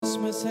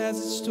Christmas has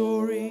its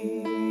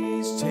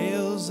stories,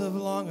 tales of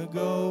long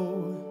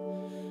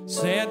ago.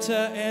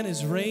 Santa and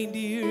his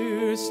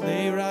reindeer,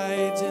 sleigh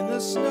rides in the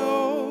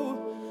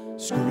snow.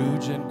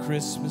 Scrooge and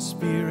Christmas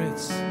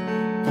spirits,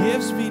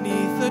 gifts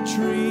beneath a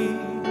tree.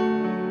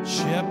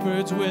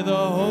 Shepherds with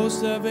a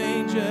host of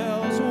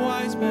angels,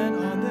 wise men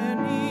on their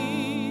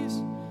knees.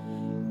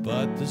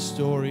 But the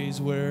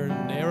stories we're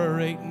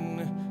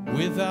narrating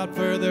without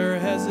further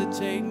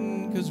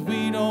hesitating, 'cause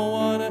we don't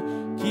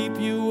wanna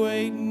keep you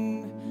waiting,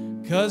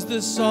 'cause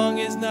the song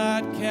is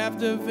not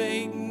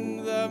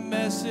captivating. The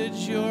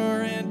message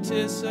you're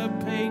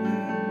anticipating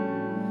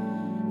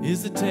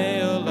is the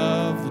tale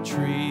of the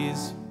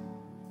trees.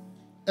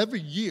 Every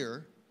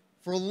year,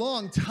 for a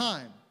long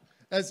time,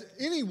 as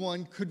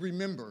anyone could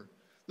remember,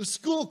 the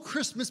school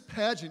Christmas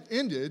pageant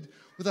ended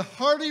with a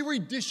hearty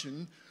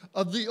rendition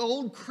of the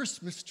old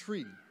Christmas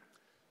tree.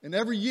 And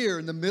every year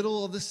in the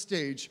middle of the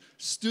stage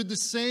stood the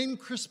same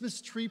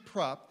Christmas tree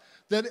prop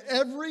that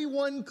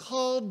everyone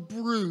called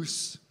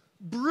Bruce.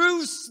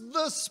 Bruce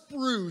the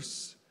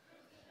Spruce.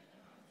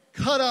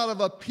 Cut out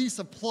of a piece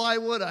of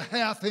plywood a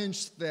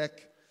half-inch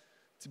thick.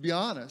 To be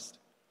honest,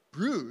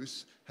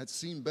 Bruce had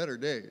seen better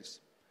days.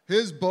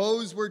 His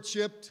bows were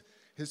chipped,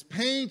 his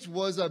paint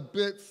was a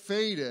bit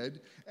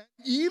faded, and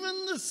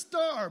even the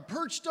star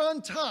perched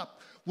on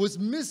top was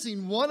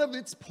missing one of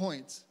its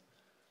points.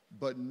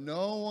 But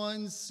no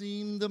one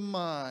seemed to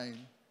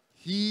mind.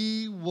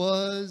 He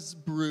was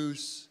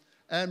Bruce,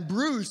 and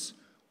Bruce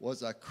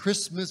was a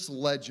Christmas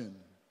legend.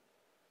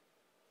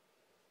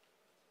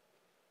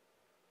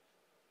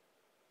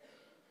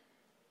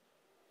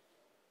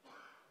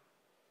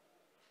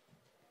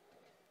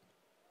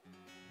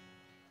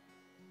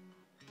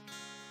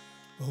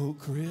 Oh,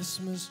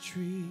 Christmas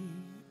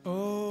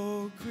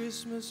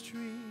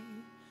tree,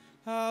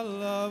 how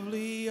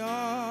lovely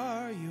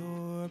are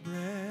your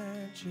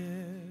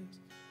branches.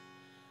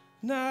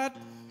 Not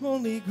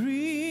only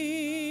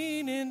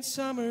green in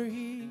summer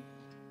heat,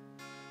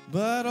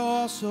 but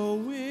also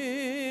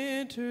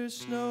winter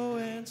snow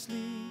and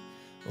sleet.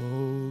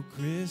 Oh,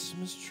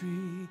 Christmas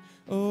tree,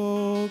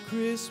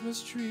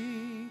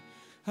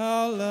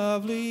 how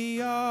lovely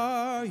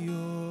are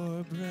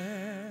your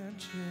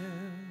branches.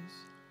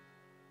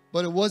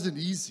 But it wasn't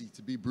easy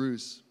to be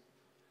Bruce.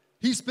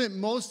 He spent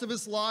most of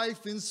his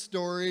life in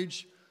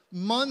storage,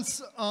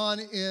 months on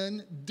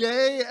end,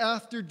 day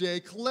after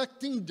day,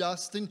 collecting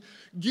dust and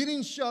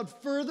getting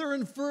shoved further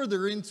and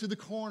further into the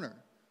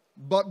corner.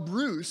 But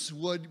Bruce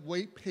would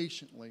wait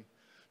patiently,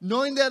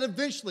 knowing that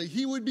eventually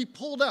he would be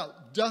pulled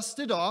out,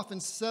 dusted off,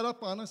 and set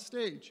up on a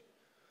stage.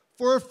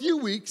 For a few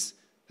weeks,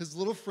 his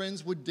little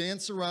friends would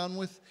dance around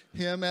with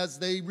him as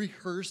they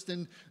rehearsed,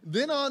 and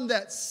then on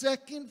that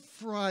second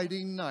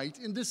Friday night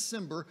in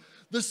December,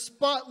 the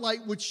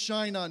spotlight would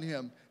shine on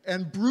him,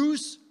 and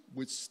Bruce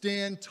would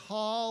stand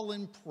tall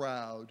and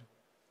proud.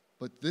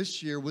 But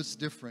this year was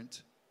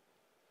different.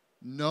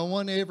 No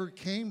one ever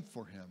came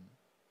for him.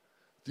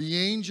 The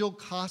angel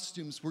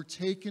costumes were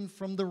taken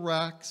from the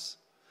racks.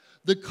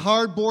 The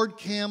cardboard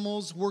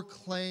camels were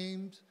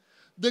claimed.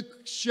 The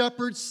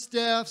shepherd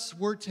staffs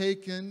were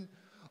taken.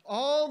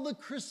 All the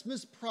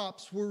Christmas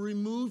props were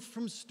removed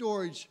from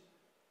storage,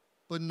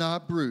 but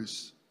not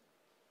Bruce.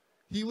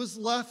 He was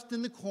left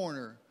in the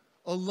corner,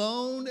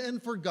 alone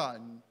and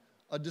forgotten,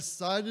 a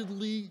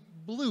decidedly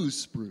blue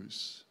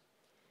spruce.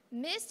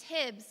 Miss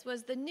Hibbs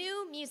was the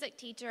new music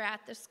teacher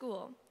at the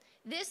school.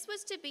 This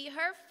was to be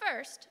her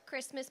first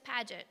Christmas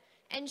pageant,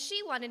 and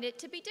she wanted it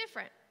to be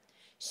different.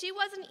 She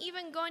wasn't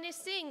even going to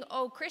sing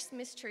 "Oh,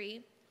 Christmas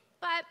Tree,"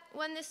 but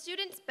when the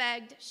students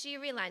begged, she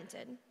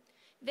relented.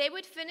 They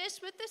would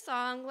finish with the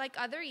song like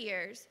other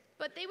years,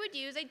 but they would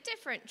use a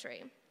different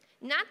tree.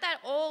 Not that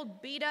old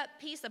beat-up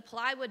piece of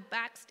plywood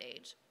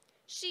backstage.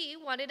 She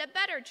wanted a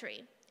better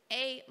tree,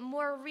 a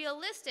more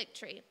realistic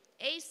tree,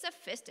 a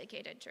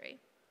sophisticated tree.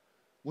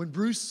 When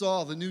Bruce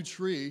saw the new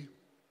tree,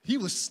 he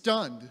was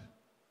stunned.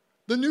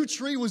 The new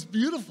tree was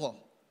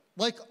beautiful,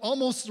 like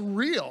almost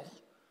real,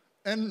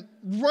 and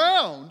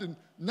round and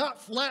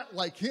not flat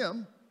like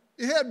him.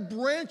 It had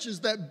branches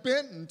that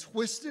bent and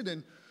twisted,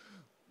 and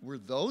were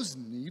those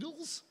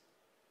needles?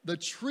 The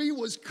tree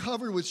was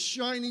covered with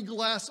shiny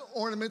glass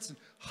ornaments and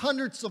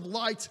hundreds of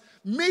lights,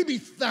 maybe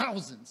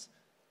thousands,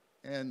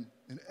 and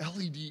an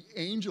LED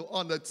angel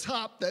on the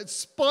top that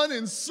spun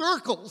in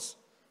circles.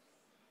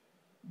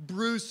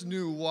 Bruce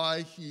knew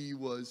why he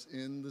was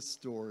in the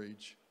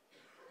storage.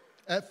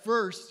 At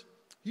first,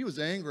 he was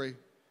angry.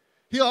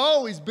 He had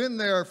always been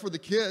there for the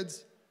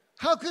kids.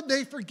 How could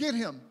they forget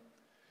him?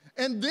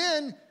 And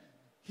then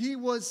he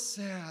was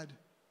sad.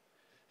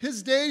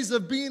 His days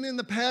of being in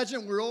the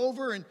pageant were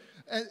over, and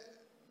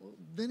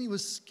then he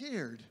was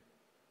scared.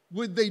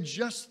 Would they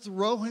just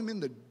throw him in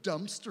the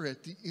dumpster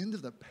at the end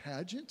of the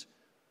pageant?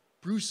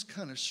 Bruce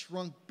kind of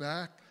shrunk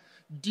back,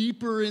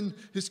 deeper in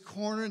his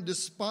corner, and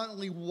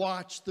despondently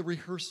watched the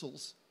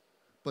rehearsals.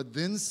 But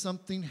then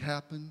something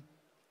happened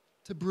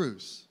to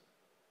Bruce.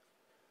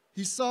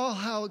 He saw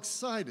how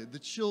excited the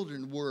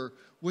children were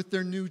with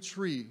their new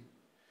tree.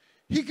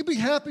 He could be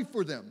happy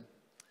for them.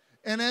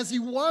 And as he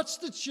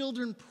watched the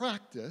children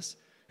practice,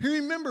 he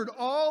remembered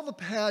all the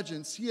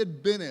pageants he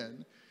had been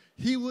in.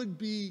 He would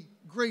be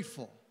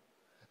grateful.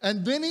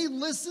 And then he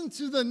listened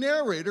to the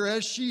narrator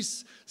as she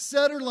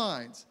said her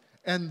lines.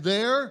 And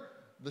there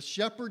the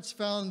shepherds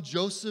found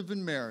Joseph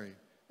and Mary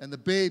and the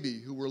baby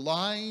who were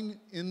lying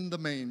in the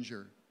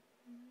manger.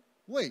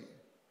 Wait,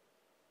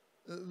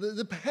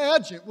 the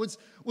pageant was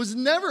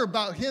never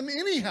about him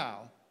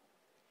anyhow.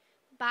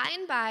 By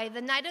and by,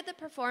 the night of the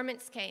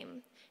performance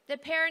came. The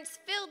parents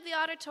filled the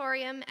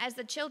auditorium as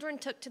the children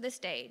took to the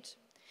stage.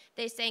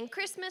 They sang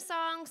Christmas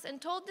songs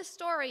and told the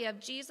story of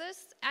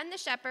Jesus and the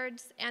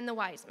shepherds and the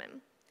wise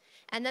men.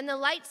 And then the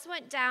lights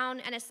went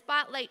down and a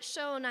spotlight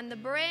shone on the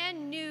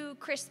brand new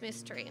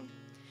Christmas tree.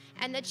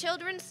 And the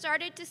children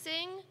started to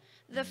sing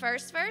the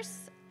first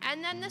verse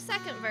and then the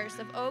second verse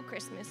of "Oh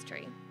Christmas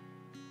Tree."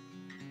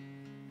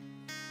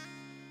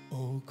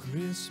 Oh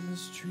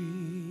Christmas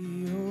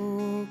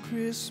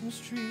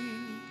tree,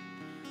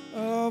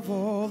 of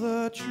all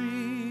the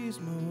trees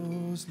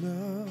most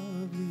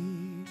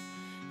lovely,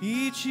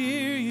 each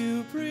year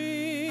you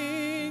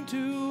bring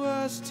to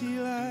us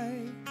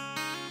delight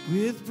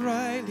with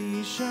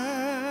brightly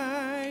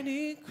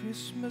shining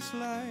Christmas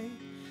light.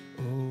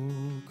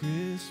 Oh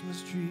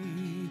Christmas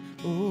tree,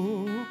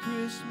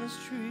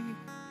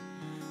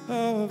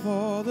 of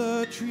all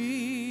the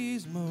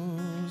trees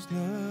most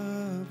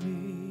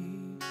lovely.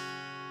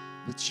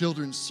 The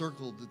children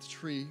circled the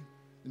tree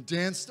and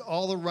danced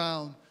all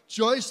around,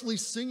 joyously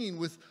singing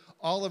with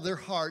all of their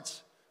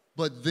hearts.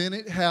 But then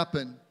it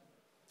happened.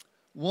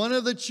 One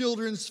of the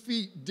children's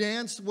feet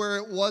danced where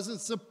it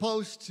wasn't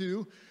supposed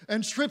to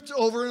and tripped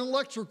over an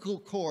electrical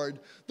cord.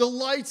 The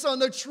lights on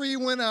the tree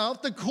went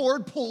out, the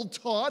cord pulled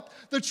taut,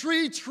 the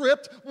tree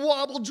tripped,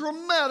 wobbled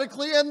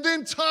dramatically, and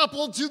then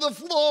toppled to the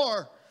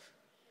floor.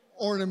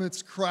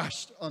 Ornaments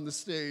crashed on the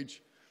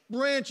stage.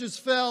 Branches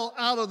fell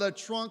out of the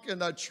trunk,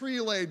 and the tree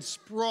lay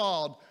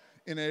sprawled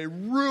in a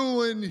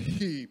ruined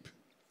heap.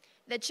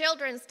 The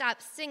children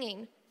stopped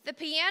singing, the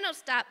piano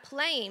stopped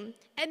playing,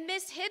 and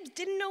Miss Hibbs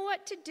didn't know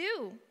what to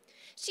do.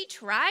 She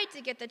tried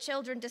to get the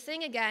children to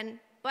sing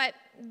again, but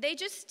they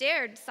just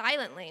stared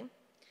silently.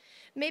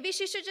 Maybe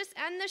she should just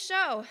end the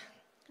show.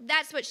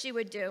 That's what she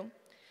would do.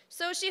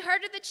 So she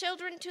herded the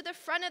children to the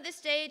front of the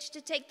stage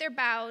to take their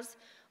bows,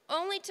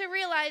 only to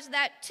realize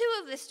that 2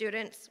 of the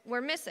students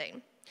were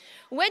missing.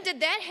 When did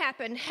that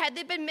happen? Had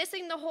they been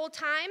missing the whole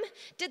time?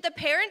 Did the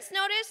parents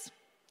notice?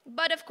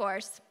 But of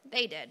course,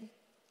 they did.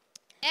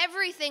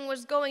 Everything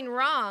was going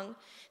wrong.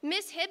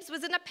 Miss Hibbs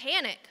was in a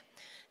panic.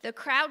 The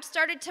crowd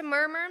started to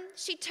murmur.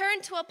 She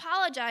turned to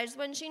apologize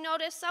when she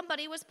noticed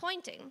somebody was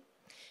pointing.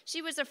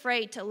 She was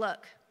afraid to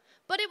look,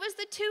 but it was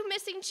the 2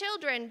 missing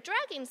children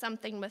dragging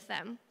something with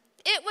them.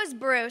 It was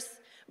Bruce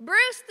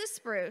the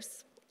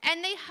spruce.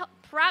 And they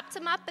propped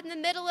him up in the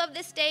middle of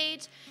the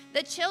stage.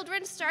 The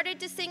children started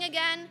to sing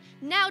again,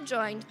 now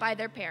joined by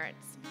their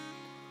parents.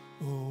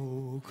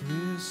 Oh,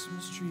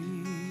 Christmas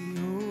tree,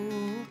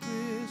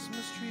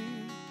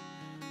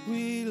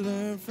 we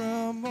learn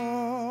from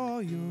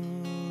all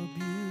your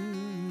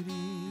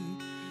beauty.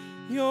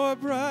 Your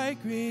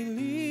bright green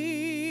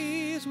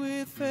leaves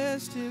with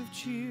festive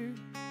cheer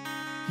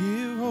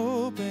give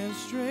hope and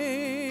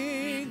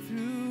strength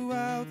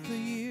throughout the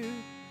year.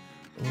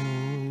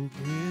 Oh,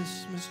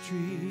 Christmas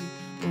tree,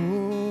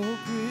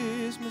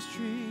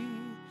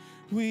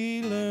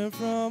 we learn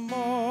from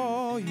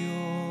all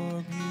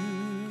your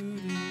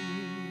beauty.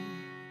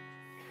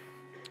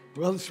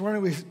 Well, this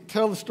morning we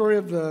tell the story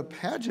of the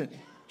pageant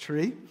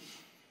tree.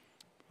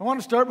 I want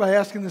to start by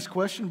asking this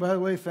question. By the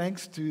way,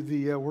 thanks to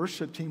the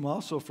worship team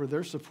also for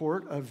their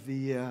support of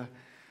the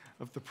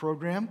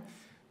program.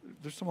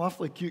 There's some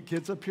awfully cute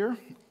kids up here.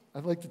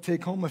 I'd like to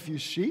take home a few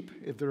sheep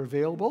if they're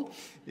available,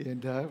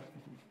 and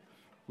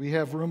we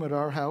have room at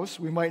our house.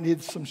 We might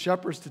need some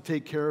shepherds to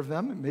take care of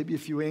them, maybe a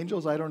few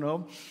angels, I don't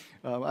know.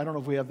 I don't know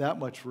if we have that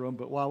much room,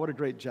 but wow, what a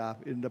great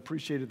job, and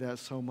appreciated that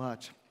so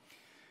much.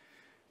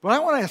 But I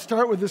want to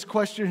start with this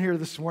question here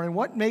this morning.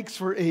 What makes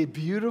for a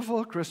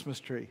beautiful Christmas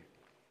tree?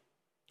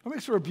 What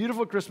makes for a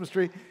beautiful Christmas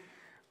tree?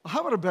 How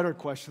about a better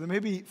question that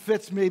maybe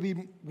fits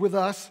with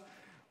us?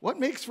 What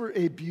makes for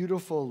a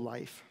beautiful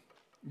life?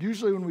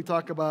 Usually when we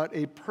talk about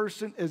a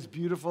person as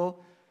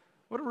beautiful,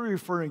 what are we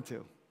referring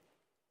to?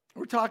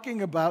 We're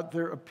talking about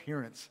their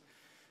appearance.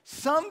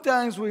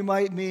 Sometimes we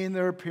might mean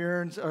their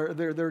appearance or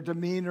their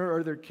demeanor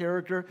or their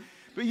character.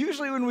 But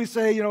usually when we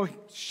say,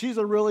 she's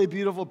a really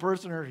beautiful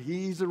person or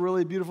he's a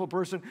really beautiful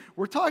person,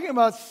 we're talking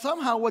about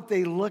somehow what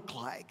they look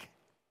like.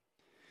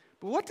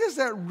 But what does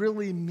that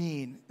really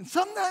mean? And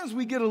sometimes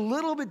we get a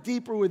little bit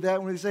deeper with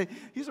that when we say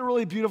he's a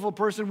really beautiful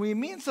person. We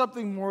mean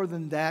something more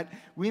than that.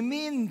 We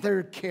mean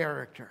their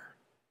character.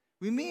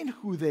 We mean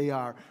who they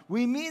are.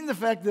 We mean the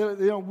fact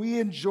that we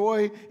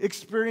enjoy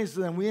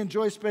experiencing them. We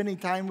enjoy spending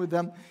time with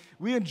them.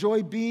 We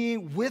enjoy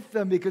being with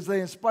them because they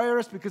inspire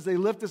us, because they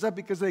lift us up,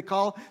 because they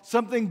call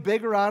something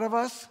bigger out of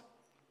us.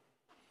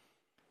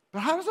 But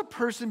how does a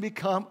person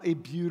become a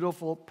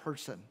beautiful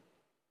person?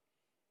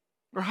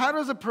 Or how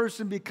does a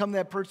person become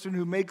that person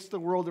who makes the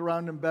world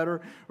around them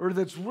better, or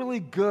that's really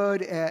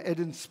good at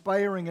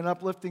inspiring and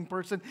uplifting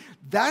person?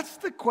 That's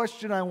the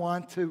question I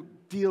want to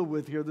deal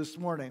with here this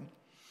morning.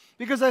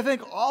 Because I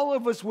think all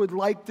of us would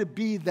like to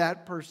be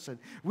that person.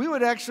 We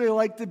would actually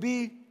like to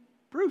be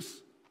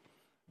Bruce,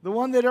 the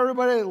one that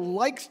everybody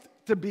likes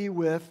to be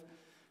with,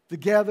 to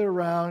gather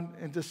around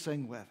and to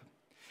sing with.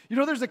 You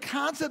know, there's a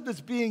concept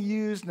that's being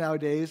used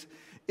nowadays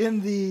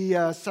in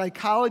the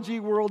psychology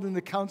world, in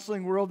the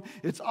counseling world.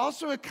 It's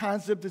also a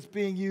concept that's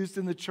being used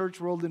in the church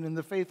world and in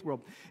the faith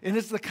world. And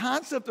it's the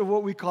concept of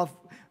what we call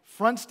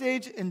front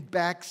stage and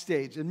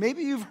backstage. And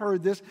maybe you've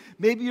heard this,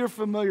 maybe you're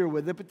familiar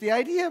with it, but the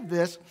idea of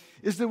this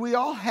is that we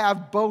all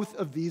have both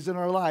of these in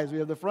our lives. We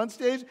have the front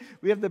stage,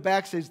 we have the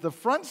backstage. The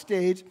front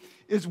stage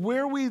is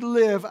where we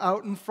live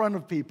out in front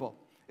of people.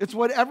 It's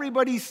what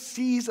everybody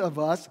sees of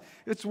us.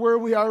 It's where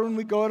we are when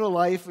we go to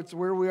life. It's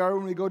where we are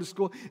when we go to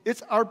school.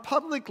 It's our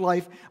public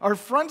life. Our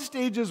front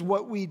stage is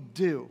what we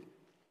do.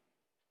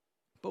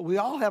 But we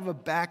all have a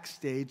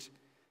backstage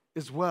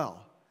as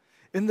well.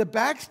 And the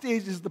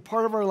backstage is the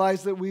part of our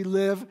lives that we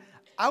live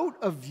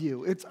out of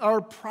view. It's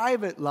our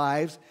private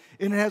lives,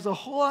 and it has a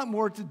whole lot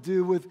more to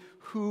do with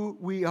who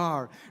we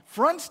are.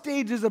 Front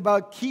stage is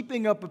about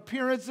keeping up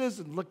appearances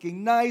and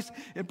looking nice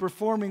and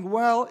performing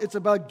well. It's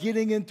about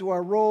getting into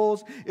our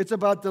roles. It's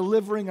about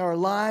delivering our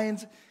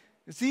lines.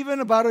 It's even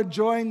about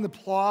enjoying the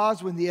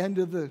applause when the end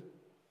of the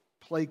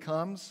play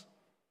comes.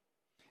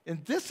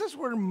 And this is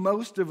where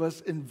most of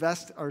us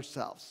invest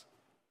ourselves.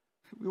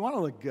 We want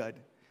to look good.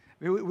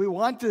 We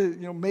want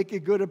to, make a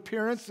good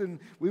appearance, and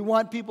we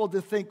want people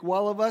to think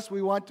well of us.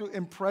 We want to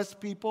impress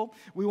people.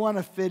 We want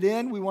to fit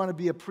in. We want to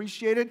be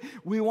appreciated.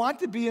 We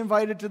want to be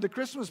invited to the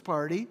Christmas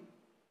party,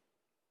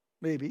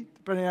 maybe,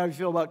 depending on how you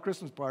feel about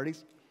Christmas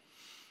parties.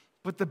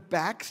 But the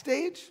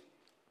backstage,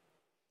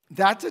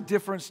 that's a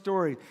different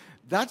story.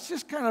 That's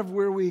just kind of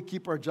where we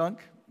keep our junk,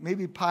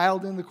 maybe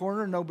piled in the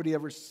corner. Nobody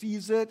ever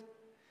sees it.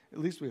 At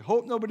least we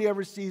hope nobody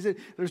ever sees it.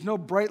 There's no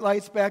bright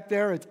lights back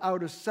there. It's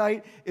out of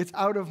sight. It's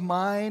out of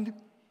mind.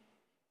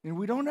 And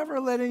we don't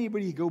ever let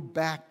anybody go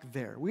back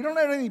there. We don't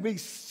let anybody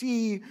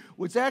see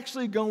what's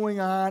actually going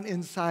on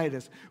inside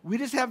us. We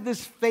just have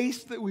this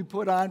face that we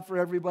put on for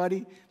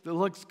everybody that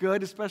looks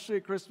good, especially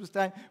at Christmas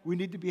time. We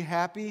need to be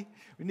happy.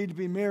 We need to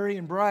be merry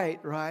and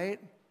bright,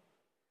 right?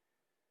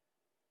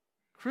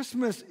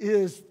 Christmas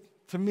is,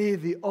 to me,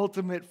 the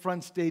ultimate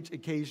front stage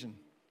occasion.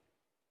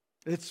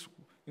 It's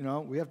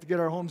we have to get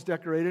our homes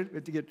decorated. We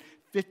have to get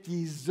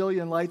 50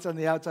 zillion lights on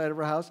the outside of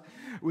our house.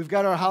 We've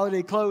got our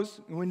holiday clothes,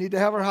 and we need to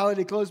have our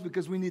holiday clothes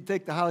because we need to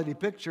take the holiday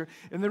picture.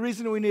 And the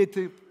reason we need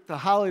to take the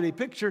holiday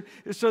picture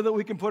is so that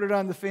we can put it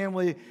on the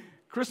family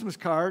Christmas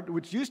card,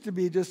 which used to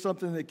be just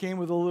something that came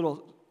with a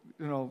little,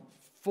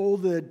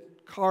 folded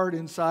card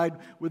inside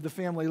with the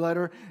family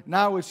letter.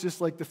 Now it's just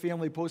like the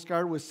family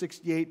postcard with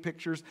 68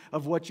 pictures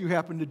of what you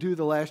happened to do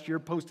the last year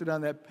posted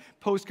on that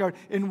postcard,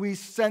 and we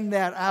send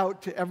that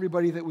out to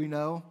everybody that we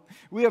know.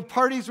 We have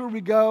parties where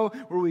we go,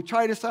 where we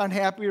try to sound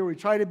happy or we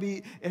try to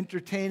be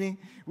entertaining.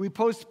 We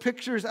post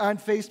pictures on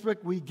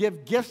Facebook. We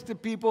give gifts to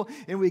people,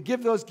 and we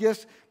give those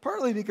gifts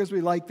partly because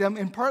we like them,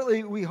 and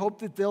partly we hope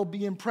that they'll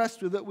be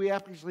impressed with what we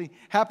actually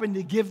happen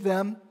to give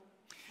them.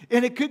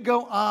 And it could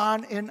go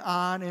on and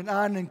on and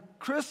on. And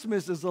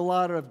Christmas is a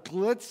lot of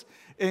glitz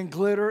and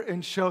glitter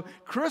and show.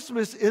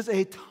 Christmas is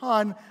a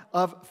ton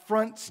of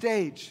front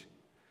stage.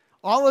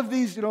 All of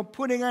these,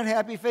 putting on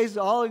happy faces,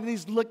 all of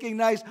these looking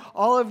nice,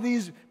 all of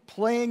these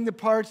playing the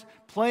parts,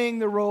 playing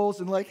the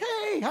roles, and like,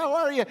 hey, how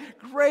are you?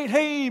 Great.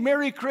 Hey,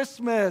 Merry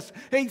Christmas.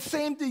 Hey,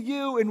 same to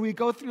you. And we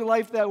go through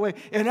life that way.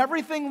 And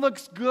everything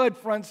looks good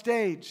front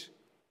stage.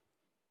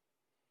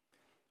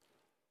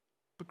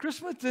 But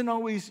Christmas didn't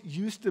always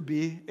used to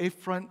be a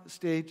front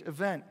stage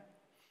event.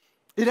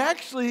 It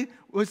actually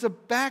was a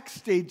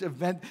backstage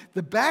event.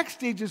 The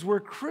backstage is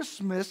where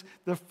Christmas,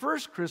 the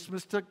first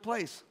Christmas, took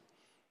place.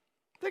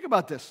 Think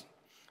about this.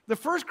 The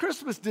first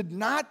Christmas did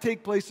not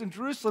take place in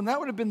Jerusalem. That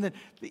would have been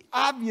the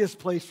obvious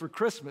place for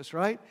Christmas,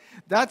 right?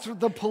 That's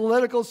the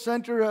political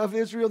center of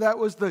Israel. That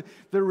was the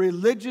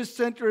religious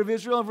center of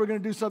Israel. If we're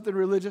going to do something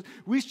religious,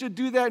 we should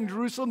do that in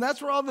Jerusalem.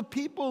 That's where all the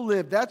people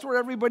lived. That's where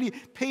everybody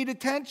paid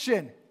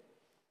attention.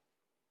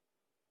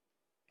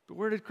 But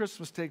where did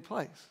Christmas take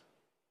place?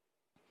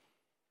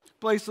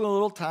 Place in a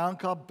little town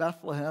called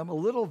Bethlehem, a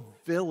little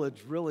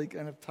village really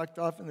kind of tucked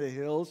off in the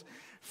hills,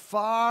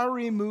 far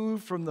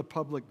removed from the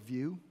public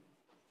view.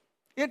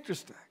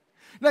 Interesting.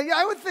 Now,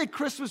 I would think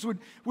Christmas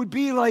would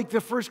be like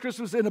the first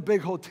Christmas in a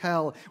big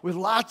hotel with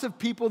lots of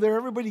people there,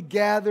 everybody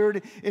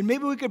gathered, and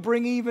maybe we could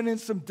bring even in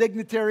some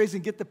dignitaries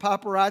and get the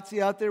paparazzi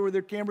out there with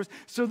their cameras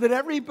so that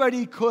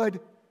everybody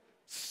could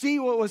see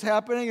what was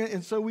happening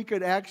and so we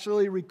could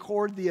actually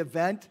record the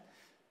event.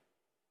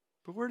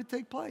 But where did it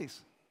take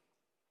place?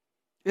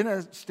 In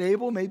a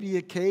stable, maybe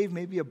a cave,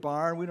 maybe a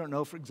barn. We don't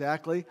know for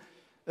exactly.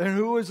 And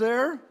who was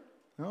there?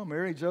 Oh,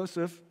 Mary,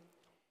 Joseph.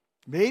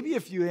 Maybe a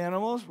few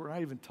animals. We're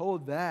not even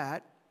told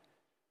that.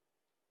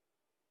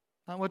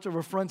 Not much of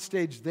a front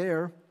stage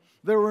there.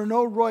 There were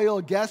no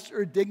royal guests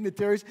or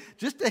dignitaries,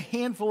 just a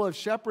handful of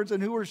shepherds.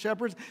 And who were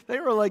shepherds? They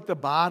were like the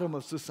bottom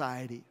of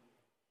society.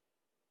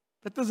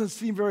 That doesn't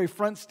seem very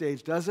front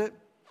stage, does it?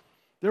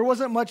 There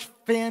wasn't much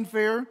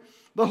fanfare.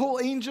 The whole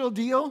angel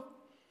deal.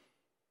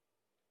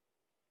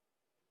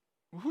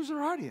 Well, who's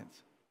their audience?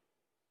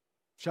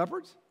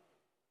 Shepherds?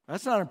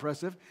 That's not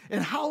impressive.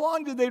 And how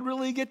long did they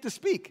really get to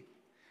speak?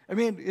 I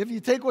mean, if you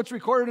take what's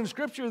recorded in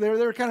Scripture,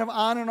 they're kind of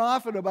on and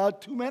off in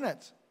about 2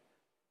 minutes.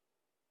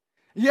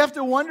 You have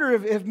to wonder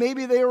if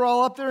maybe they were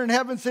all up there in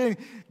heaven saying,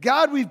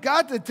 God, we've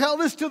got to tell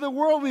this to the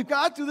world. We've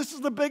got to. This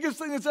is the biggest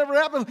thing that's ever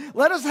happened.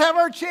 Let us have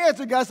our chance.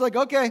 And God's like,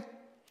 okay,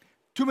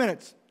 2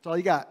 minutes. That's all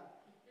you got.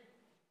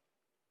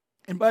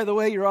 And by the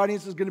way, your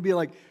audience is going to be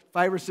like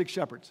 5 or 6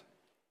 shepherds.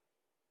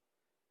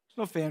 There's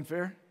no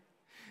fanfare.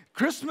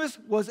 Christmas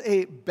was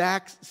a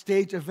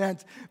backstage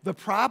event. The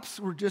props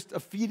were just a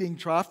feeding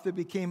trough that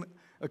became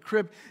a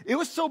crib. It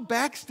was so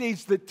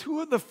backstage that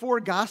 2 of the 4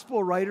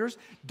 gospel writers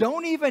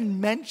don't even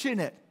mention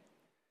it.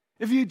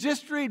 If you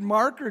just read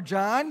Mark or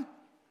John,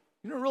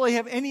 you don't really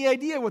have any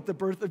idea what the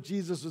birth of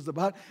Jesus was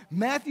about.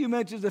 Matthew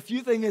mentions a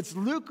few things. It's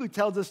Luke who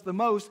tells us the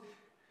most.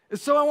 And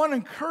so I want to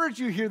encourage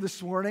you here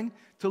this morning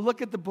to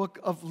look at the book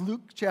of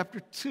Luke chapter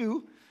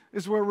 2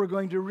 is where we're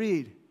going to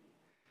read.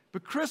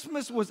 But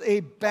Christmas was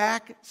a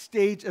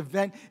backstage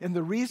event, and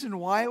the reason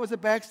why it was a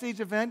backstage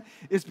event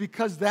is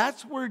because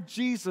that's where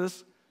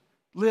Jesus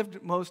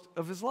lived most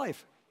of his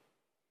life.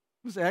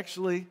 It was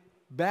actually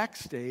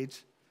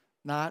backstage,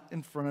 not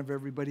in front of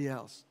everybody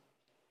else.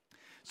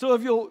 So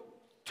if you'll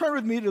turn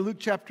with me to Luke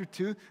chapter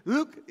 2.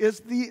 Luke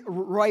is the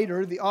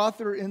writer, the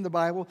author in the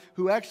Bible,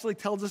 who actually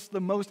tells us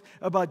the most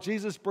about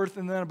Jesus' birth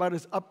and then about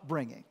his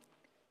upbringing.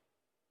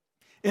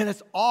 And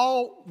it's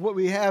all, what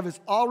we have is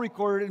all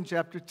recorded in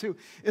chapter 2.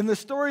 In the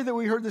story that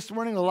we heard this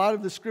morning, a lot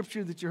of the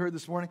scripture that you heard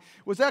this morning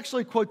was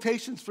actually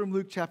quotations from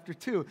Luke chapter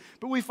 2.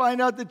 But we find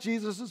out that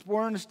Jesus was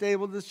born in a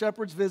stable, the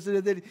shepherds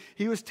visited, that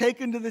he was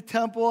taken to the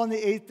temple on the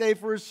 8th day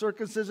for his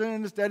circumcision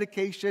and his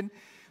dedication.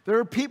 There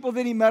are people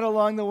that he met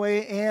along the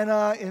way,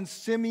 Anna and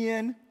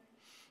Simeon.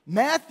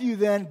 Matthew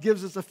then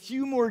gives us a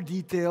few more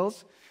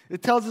details.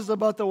 It tells us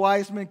about the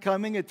wise men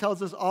coming. It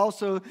tells us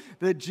also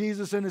that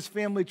Jesus and his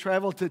family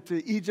traveled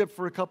to Egypt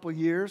for a couple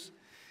years.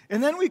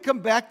 And then we come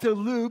back to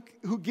Luke,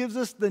 who gives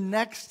us the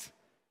next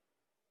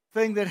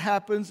thing that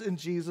happens in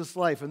Jesus'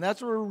 life. And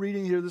that's what we're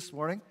reading here this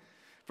morning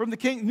from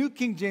the New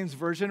King James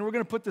Version. We're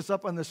going to put this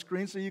up on the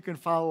screen so you can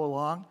follow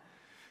along.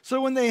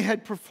 So when they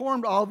had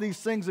performed all these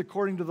things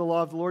according to the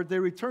law of the Lord, they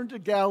returned to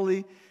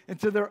Galilee and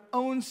to their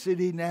own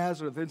city,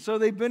 Nazareth. And so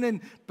they've been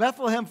in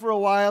Bethlehem for a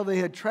while. They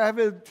had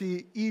traveled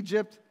to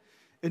Egypt.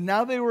 And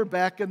now they were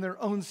back in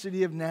their own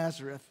city of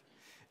Nazareth.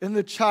 And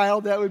the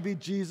child, that would be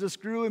Jesus,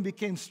 grew and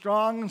became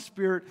strong in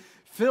spirit,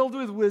 filled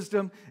with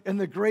wisdom, and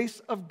the grace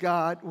of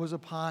God was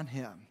upon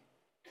him.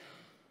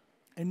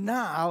 And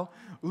now,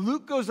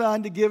 Luke goes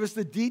on to give us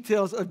the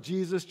details of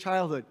Jesus'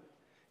 childhood.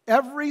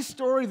 Every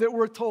story that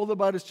we're told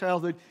about his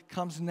childhood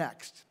comes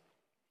next.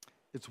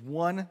 It's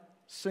one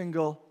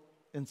single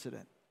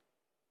incident.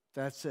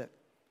 That's it.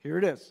 Here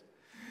it is.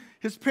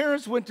 His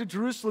parents went to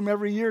Jerusalem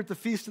every year at the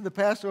feast of the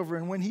Passover,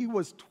 and when he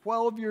was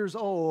 12 years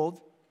old,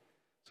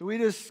 so we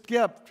just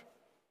skipped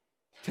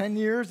 10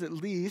 years at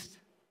least.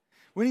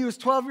 When he was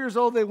 12 years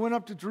old, they went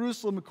up to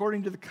Jerusalem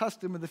according to the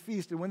custom of the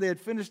feast, and when they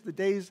had finished the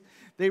days,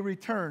 they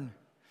returned.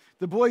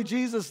 The boy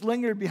Jesus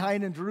lingered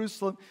behind in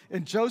Jerusalem,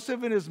 and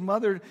Joseph and his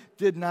mother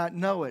did not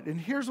know it. And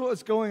here's what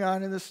was going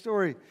on in this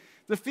story.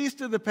 The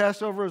Feast of the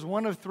Passover is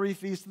one of 3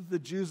 feasts that the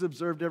Jews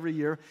observed every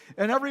year,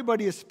 and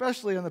everybody,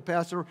 especially on the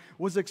Passover,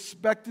 was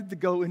expected to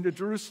go into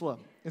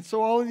Jerusalem. And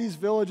so all of these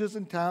villages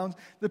and towns,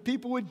 the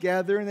people would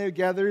gather, and they would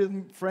gather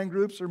in friend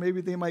groups, or maybe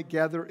they might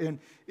gather in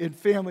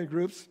family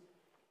groups,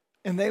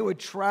 and they would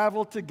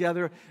travel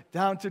together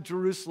down to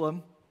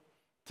Jerusalem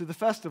to the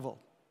festival.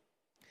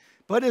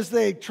 But as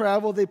they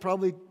traveled, they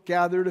probably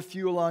gathered a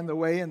few along the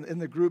way, and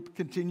the group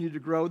continued to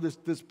grow,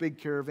 this big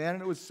caravan,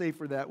 and it was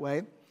safer that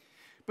way.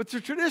 But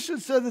the tradition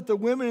said that the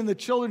women and the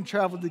children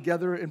traveled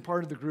together in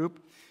part of the group,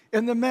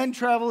 and the men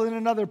traveled in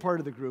another part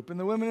of the group. And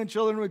the women and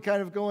children would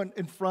kind of go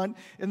in front,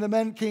 and the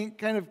men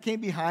came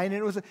behind.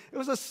 And it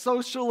was a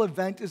social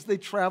event as they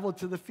traveled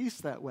to the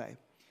feast that way.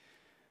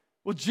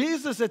 Well,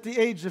 Jesus, at the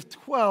age of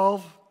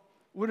 12,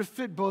 would have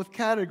fit both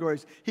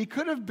categories. He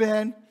could have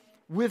been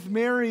with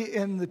Mary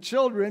and the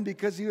children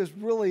because he was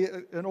really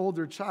an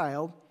older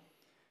child.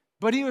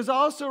 But he was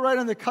also right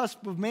on the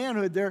cusp of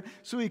manhood there,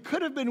 so he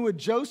could have been with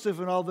Joseph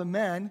and all the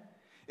men.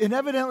 And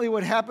evidently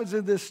what happens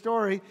in this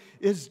story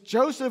is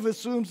Joseph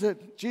assumes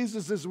that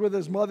Jesus is with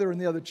his mother and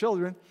the other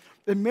children,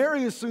 and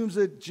Mary assumes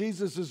that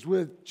Jesus is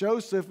with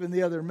Joseph and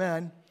the other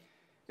men.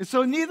 And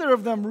so neither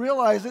of them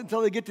realize it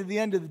until they get to the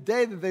end of the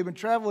day that they've been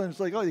traveling.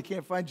 It's like, oh, you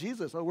can't find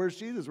Jesus. Oh, where's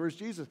Jesus? Where's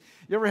Jesus?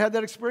 You ever had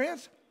that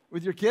experience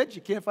with your kids?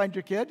 You can't find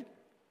your kid?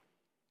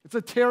 It's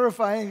a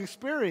terrifying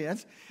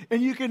experience,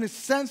 and you can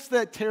sense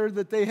that terror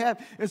that they have.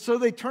 And so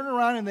they turn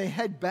around and they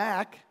head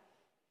back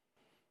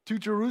to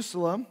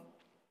Jerusalem.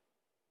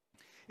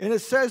 And it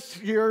says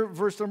here,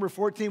 verse number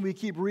 14, we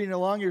keep reading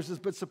along here, it says,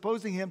 but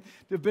supposing him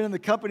to have been in the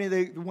company,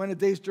 they went a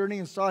day's journey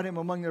and sought him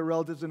among their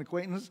relatives and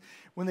acquaintances.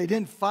 When they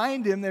didn't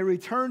find him, they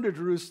returned to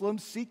Jerusalem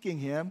seeking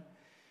him.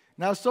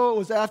 Now, so it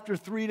was after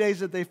 3 days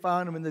that they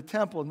found him in the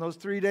temple. And those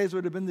 3 days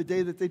would have been the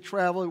day that they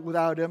traveled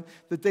without him,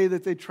 the day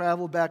that they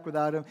traveled back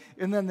without him.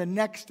 And then the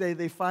next day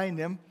they find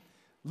him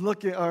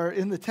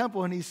in the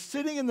temple, and he's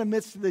sitting in the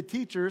midst of the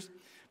teachers,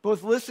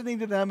 both listening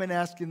to them and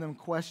asking them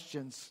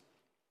questions.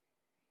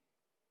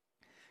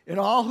 And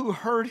all who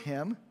heard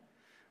him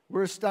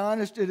were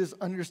astonished at his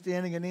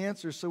understanding and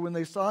answers. So when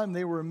they saw him,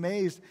 they were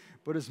amazed.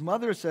 But his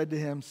mother said to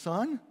him,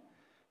 son,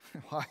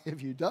 why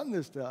have you done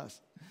this to us?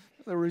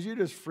 In other words, you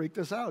just freaked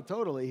us out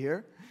totally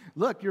here.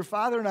 Look, your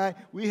father and I,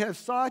 we have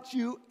sought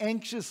you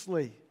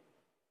anxiously.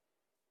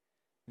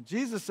 And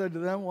Jesus said to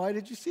them, why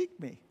did you seek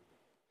me?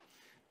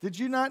 Did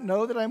you not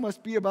know that I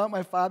must be about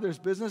my Father's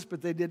business?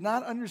 But they did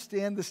not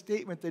understand the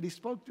statement that he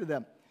spoke to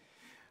them.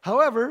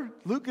 However,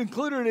 Luke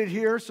included it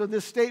here, so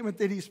this statement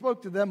that he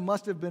spoke to them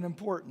must have been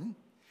important.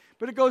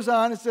 But it goes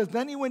on, it says,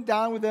 then he went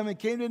down with them and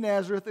came to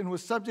Nazareth and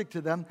was subject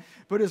to them.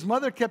 But his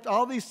mother kept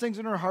all these things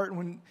in her heart.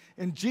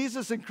 And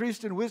Jesus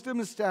increased in wisdom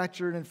and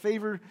stature and in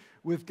favor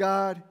with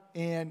God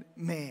and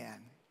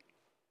man.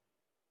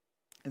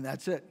 And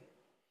that's it.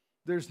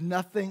 There's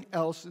nothing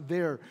else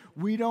there.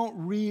 We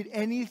don't read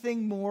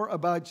anything more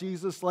about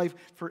Jesus' life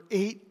for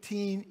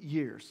 18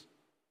 years.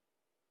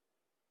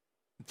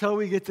 Until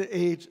we get to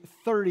age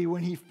 30,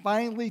 when he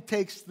finally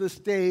takes the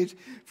stage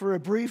for a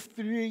brief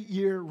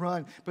 3-year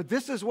run. But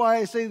this is why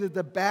I say that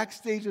the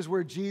backstage is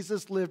where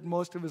Jesus lived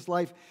most of his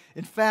life.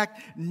 In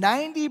fact,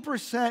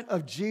 90%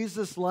 of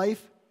Jesus'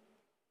 life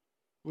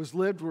was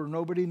lived where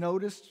nobody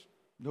noticed,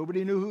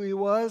 nobody knew who he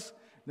was,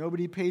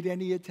 nobody paid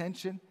any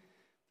attention.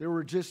 There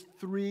were just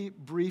 3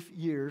 brief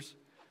years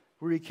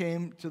where he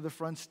came to the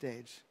front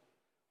stage.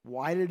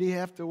 Why did he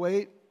have to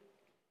wait?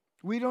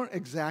 We don't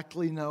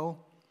exactly know.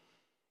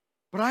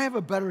 But I have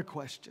a better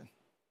question.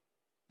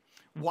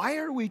 Why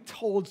are we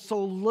told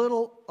so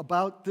little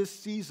about this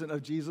season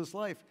of Jesus'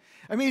 life?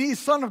 I mean, he's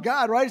Son of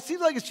God, right? It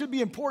seems like it should be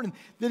important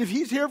that if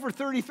he's here for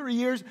 33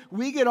 years,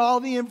 we get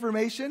all the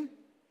information.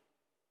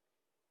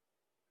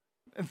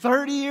 And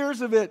 30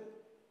 years of it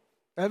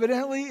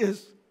evidently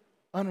is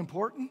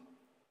unimportant.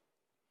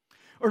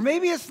 Or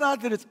maybe it's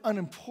not that it's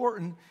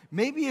unimportant.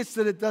 Maybe it's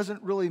that it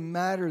doesn't really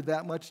matter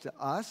that much to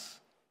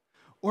us.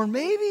 Or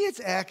maybe it's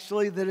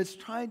actually that it's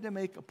trying to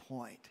make a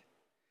point.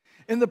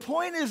 And the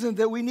point isn't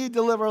that we need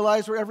to live our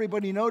lives where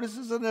everybody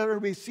notices and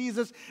everybody sees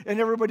us and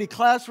everybody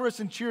claps for us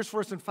and cheers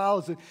for us and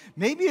follows it.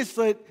 Maybe it's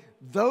that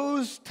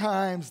those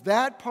times,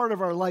 that part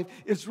of our life,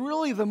 is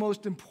really the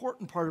most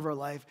important part of our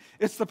life.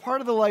 It's the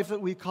part of the life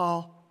that we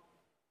call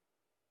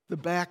the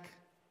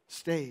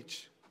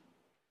backstage.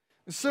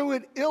 So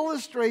it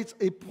illustrates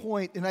a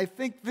point, and I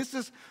think this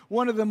is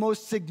one of the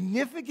most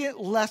significant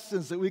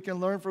lessons that we can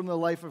learn from the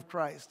life of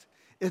Christ.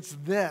 It's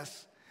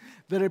this,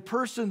 that a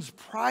person's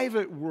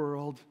private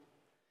world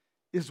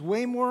is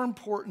way more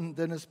important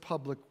than his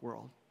public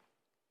world.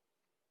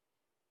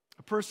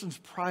 A person's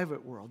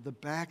private world, the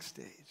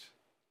backstage,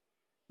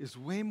 is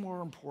way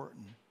more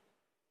important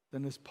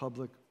than his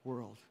public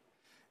world.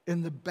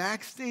 And the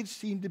backstage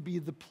seemed to be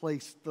the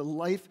place, the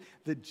life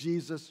that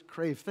Jesus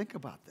craved. Think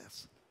about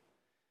this.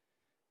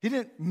 He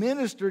didn't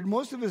minister.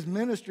 Most of his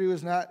ministry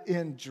was not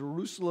in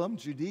Jerusalem,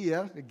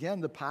 Judea. Again,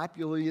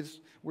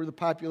 where the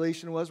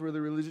population was, where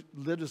the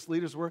religious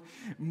leaders were.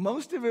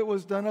 Most of it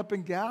was done up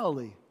in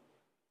Galilee,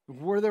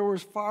 where there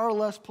was far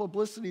less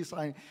publicity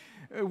sign.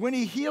 When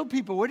he healed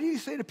people, what did he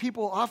say to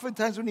people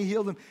oftentimes when he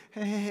healed them?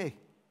 Hey,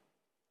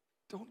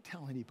 don't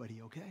tell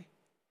anybody, okay?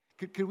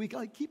 Could we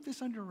keep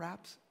this under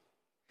wraps?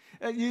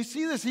 You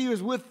see this, he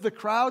was with the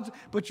crowds,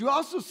 but you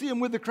also see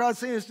him with the crowd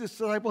saying to his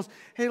disciples,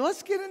 hey,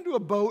 let's get into a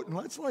boat and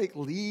let's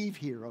leave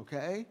here,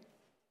 okay?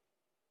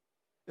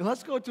 And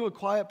let's go to a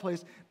quiet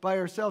place by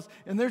ourselves.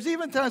 And there's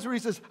even times where he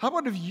says, how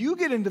about if you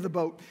get into the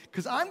boat?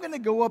 Because I'm going to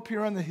go up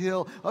here on the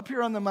hill, up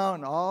here on the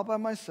mountain all by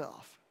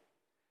myself.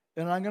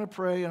 And I'm going to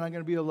pray and I'm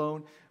going to be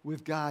alone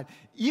with God.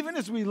 Even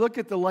as we look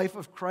at the life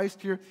of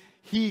Christ here,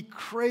 he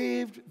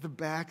craved the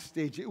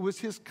backstage. It was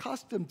his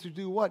custom to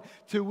do what?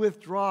 To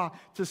withdraw,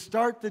 to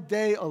start the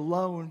day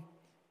alone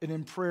and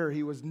in prayer.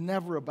 He was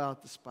never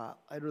about the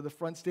spotlight or the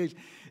front stage.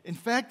 In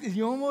fact,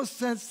 you almost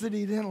sense that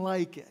he didn't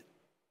like it.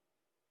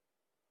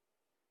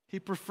 He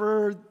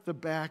preferred the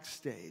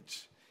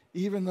backstage,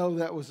 even though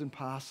that was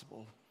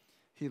impossible.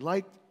 He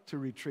liked to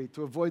retreat,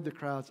 to avoid the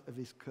crowds if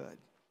he could.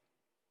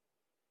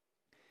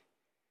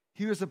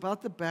 He was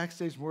about the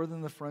backstage more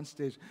than the front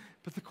stage.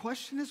 But the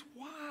question is,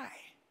 why?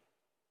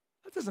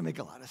 That doesn't make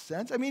a lot of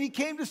sense. I mean, he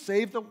came to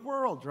save the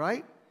world,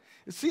 right?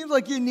 It seems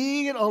like you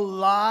need a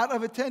lot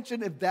of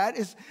attention if that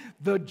is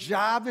the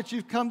job that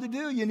you've come to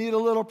do. You need a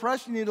little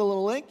press, you need a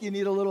little link, you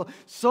need a little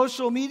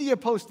social media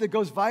post that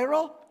goes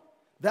viral.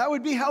 That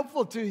would be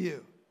helpful to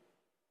you.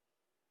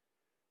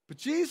 But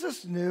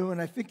Jesus knew,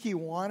 and I think he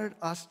wanted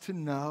us to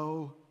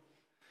know,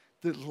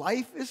 that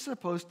life is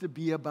supposed to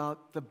be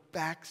about the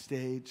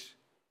backstage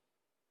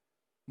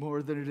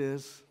more than it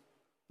is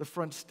the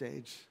front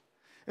stage.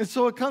 And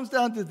so it comes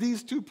down to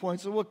these 2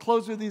 points, and we'll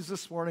close with these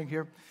this morning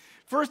here.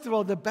 First of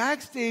all, the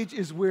backstage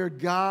is where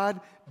God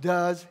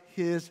does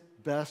his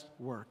best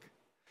work.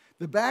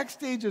 The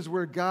backstage is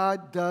where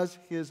God does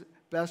his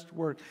best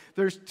work.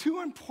 There's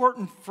 2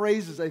 important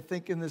phrases, I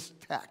think, in this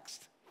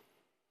text.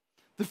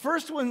 The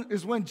first one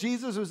is when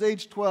Jesus was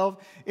age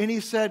 12, and he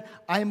said,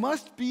 I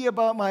must be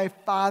about my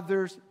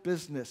Father's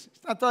business.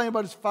 He's not talking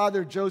about his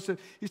father, Joseph.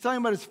 He's talking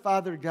about his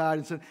father, God,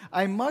 and said,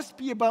 I must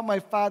be about my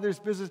Father's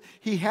business.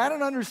 He had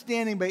an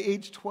understanding by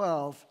age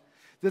 12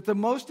 that the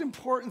most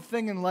important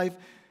thing in life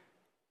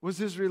was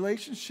his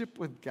relationship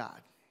with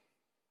God.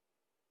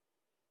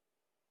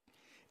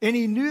 And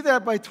he knew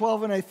that by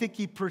 12, and I think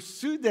he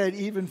pursued that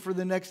even for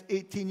the next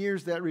 18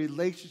 years, that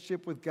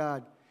relationship with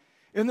God.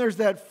 And there's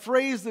that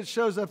phrase that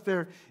shows up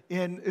there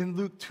in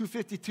Luke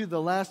 2:52,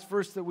 the last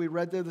verse that we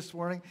read there this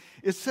morning.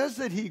 It says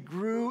that he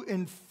grew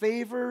in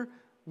favor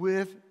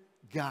with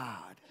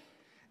God.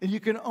 And you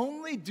can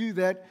only do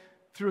that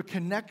through a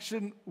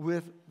connection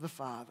with the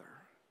Father.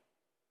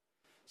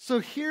 So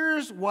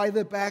here's why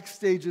the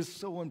backstage is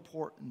so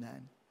important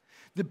then.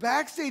 The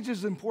backstage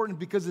is important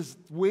because it's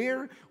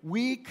where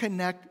we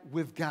connect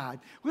with God.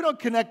 We don't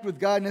connect with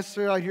God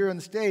necessarily out here on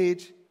the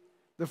stage,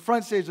 the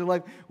front stage of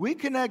life. We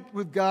connect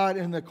with God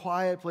in the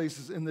quiet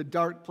places, in the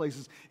dark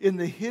places, in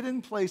the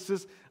hidden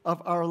places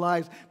of our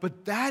lives.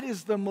 But that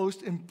is the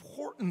most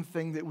important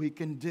thing that we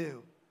can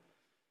do.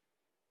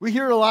 We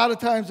hear a lot of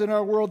times in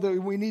our world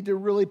that we need to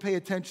really pay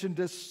attention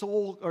to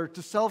soul or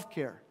to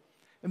self-care.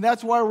 And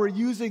that's why we're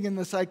using in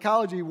the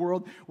psychology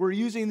world, we're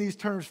using these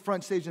terms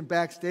front stage and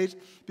backstage,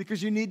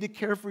 because you need to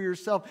care for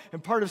yourself.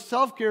 And part of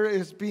self-care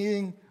is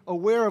being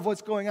aware of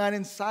what's going on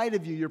inside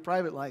of you, your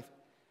private life.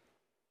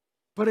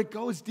 But it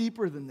goes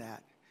deeper than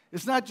that.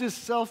 It's not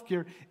just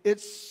self-care,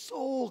 it's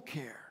soul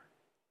care.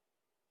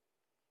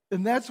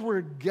 And that's where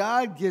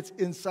God gets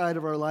inside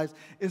of our lives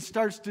and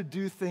starts to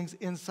do things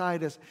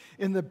inside us.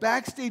 And the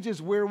backstage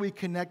is where we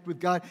connect with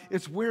God.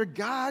 It's where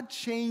God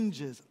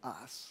changes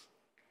us.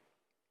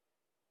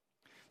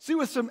 See,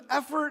 with some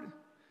effort,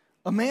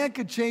 a man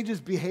could change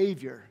his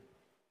behavior,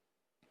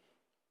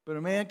 but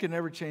a man can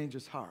never change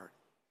his heart.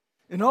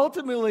 And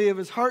ultimately, if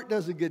his heart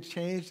doesn't get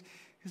changed,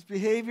 his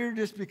behavior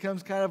just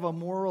becomes kind of a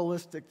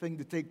moralistic thing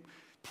to take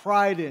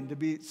pride in, to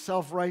be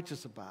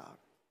self-righteous about.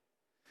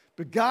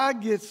 But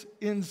God gets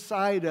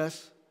inside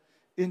us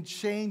and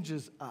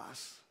changes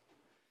us.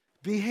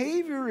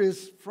 Behavior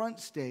is front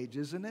stage,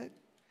 isn't it?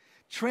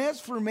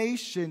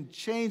 Transformation,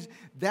 change,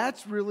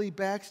 that's really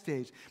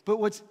backstage. But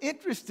what's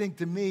interesting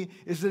to me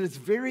is that it's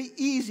very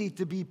easy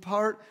to be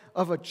part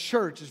of a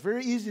church. It's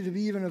very easy to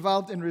be even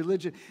involved in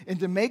religion and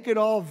to make it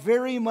all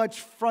very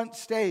much front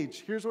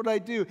stage. Here's what I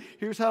do.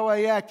 Here's how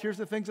I act. Here's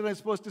the things that I'm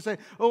supposed to say.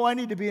 Oh, I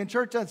need to be in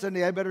church on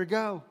Sunday. I better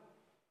go.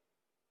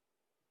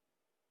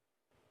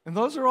 And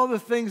those are all the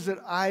things that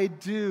I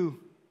do.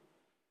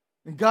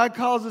 And God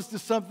calls us to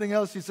something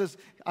else. He says,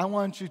 I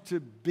want you to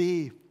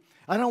be.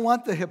 I don't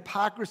want the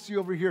hypocrisy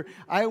over here.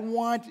 I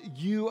want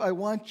you. I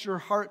want your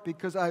heart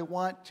because I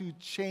want to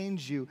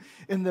change you.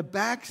 And the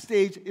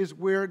backstage is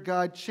where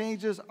God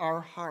changes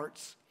our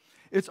hearts.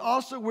 It's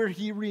also where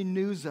he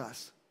renews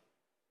us.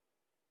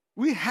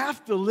 We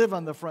have to live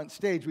on the front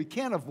stage. We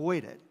can't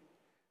avoid it.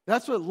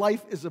 That's what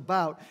life is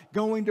about.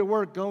 Going to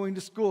work, going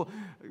to school,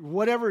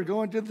 whatever,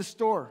 going to the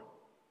store.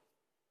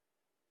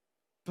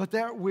 But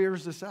that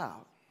wears us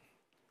out.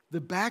 The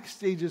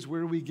backstage is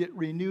where we get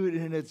renewed,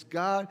 and it's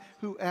God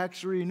who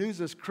actually renews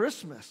us.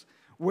 Christmas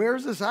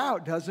wears us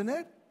out, doesn't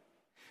it?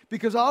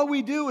 Because all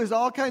we do is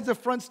all kinds of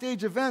front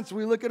stage events.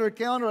 We look at our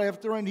calendar, I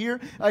have to run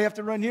here, I have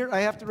to run here,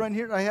 I have to run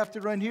here, I have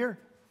to run here.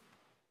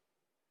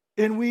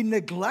 And we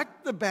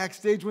neglect the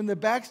backstage when the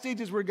backstage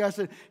is where God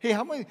said, hey,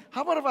 how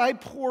about if I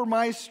pour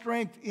my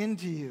strength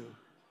into you?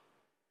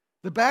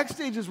 The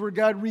backstage is where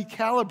God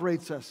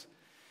recalibrates us.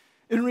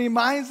 It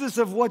reminds us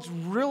of what's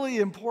really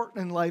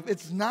important in life.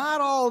 It's not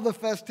all the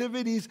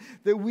festivities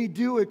that we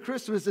do at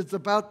Christmas. It's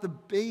about the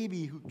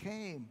baby who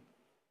came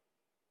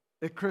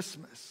at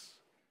Christmas.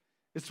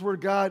 It's where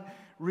God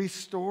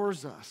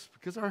restores us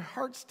because our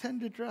hearts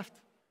tend to drift.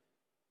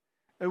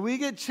 And we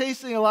get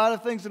chasing a lot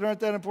of things that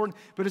aren't that important,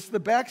 but it's the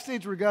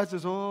backstage where God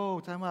says,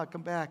 oh, time out,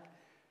 come back,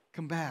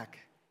 come back.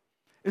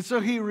 And so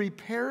he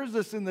repairs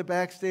us in the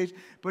backstage,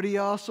 but he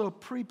also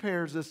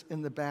prepares us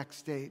in the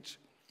backstage.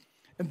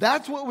 And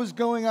that's what was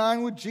going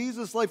on with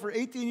Jesus' life for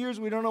 18 years.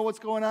 We don't know what's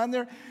going on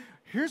there.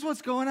 Here's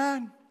what's going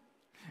on.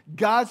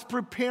 God's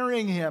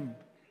preparing him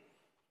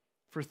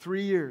for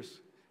 3 years.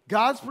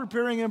 God's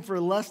preparing him for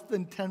less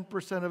than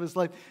 10% of his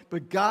life.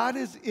 But God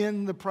is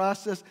in the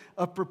process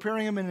of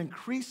preparing him and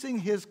increasing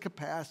his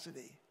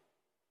capacity.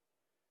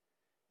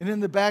 And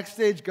in the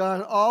backstage,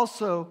 God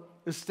also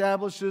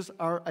establishes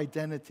our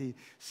identity.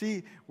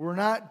 See, we're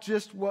not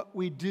just what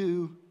we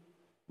do.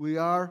 We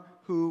are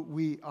who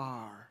we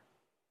are.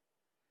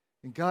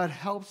 And God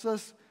helps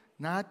us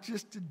not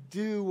just to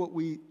do what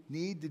we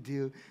need to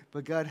do,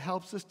 but God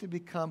helps us to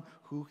become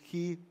who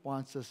he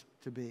wants us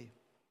to be.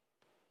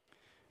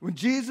 When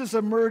Jesus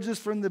emerges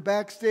from the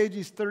backstage,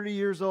 he's 30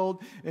 years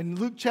old. In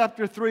Luke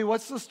chapter 3,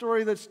 what's the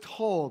story that's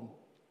told?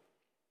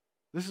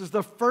 This is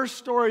the first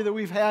story that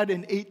we've had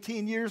in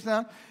 18 years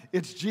now.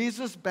 It's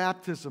Jesus'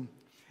 baptism.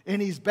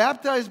 And he's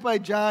baptized by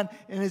John,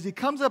 and as he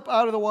comes up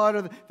out of the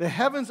water, the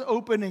heavens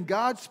open and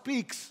God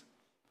speaks.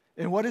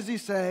 And what does he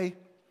say?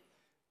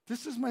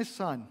 This is my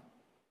son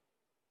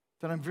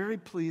that I'm very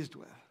pleased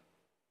with.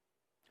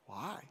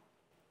 Why?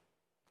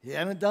 He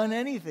hadn't done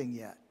anything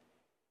yet.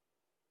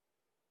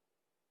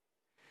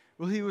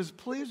 Well, he was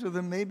pleased with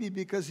him maybe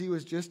because he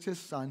was just his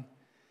son,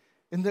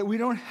 and that we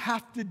don't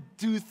have to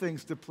do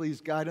things to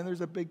please God. And there's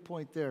a big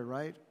point there,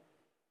 right?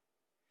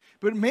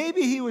 But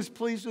maybe he was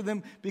pleased with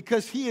him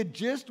because he had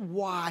just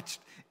watched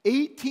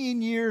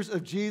 18 years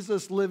of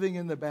Jesus living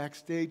in the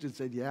backstage and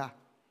said, yeah.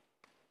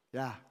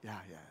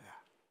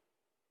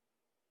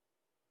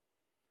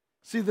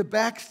 See, the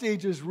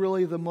backstage is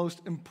really the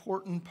most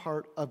important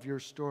part of your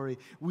story.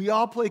 We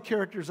all play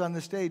characters on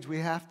the stage. We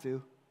have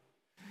to.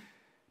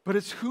 But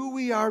it's who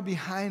we are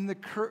behind the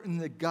curtain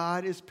that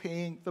God is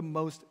paying the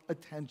most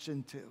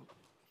attention to.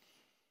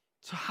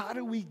 So how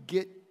do we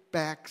get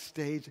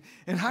backstage?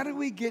 And how do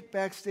we get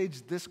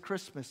backstage this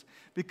Christmas?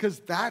 Because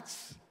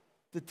that's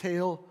the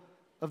tale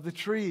of the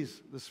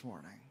trees this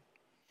morning,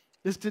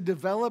 is to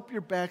develop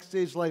your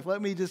backstage life.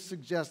 Let me just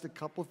suggest a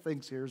couple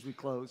things here as we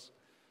close.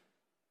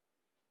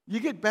 You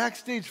get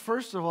backstage,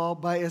 first of all,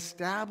 by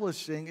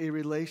establishing a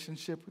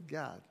relationship with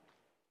God.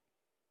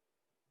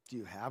 Do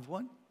you have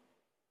one?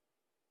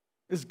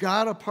 Is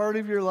God a part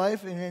of your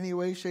life in any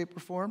way, shape, or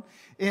form?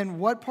 And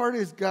what part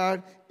is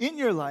God in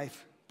your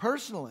life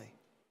personally?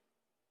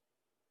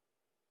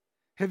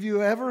 Have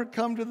you ever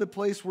come to the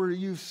place where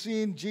you've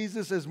seen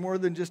Jesus as more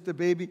than just a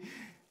baby,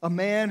 a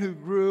man who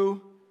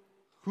grew,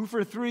 who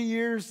for 3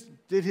 years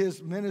did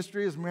his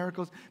ministry, his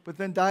miracles, but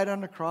then died on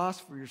the cross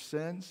for your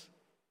sins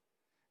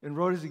and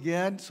rose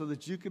again so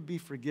that you could be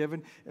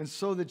forgiven and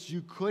so that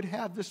you could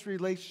have this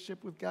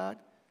relationship with God?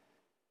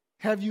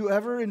 Have you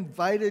ever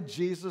invited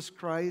Jesus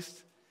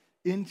Christ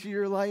into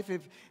your life?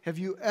 Have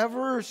you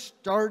ever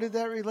started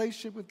that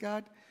relationship with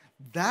God?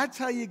 That's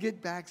how you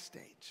get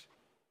backstage.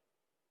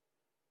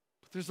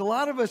 But there's a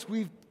lot of us,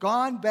 we've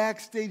gone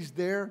backstage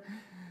there,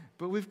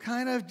 but we've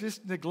kind of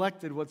just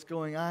neglected what's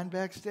going on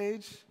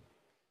backstage.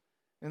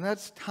 And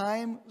that's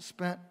time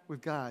spent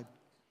with God.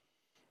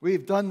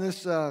 We've done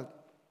this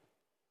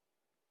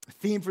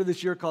theme for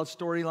this year called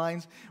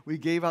Storylines. We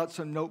gave out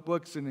some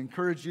notebooks and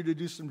encouraged you to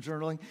do some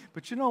journaling.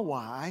 But you know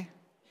why?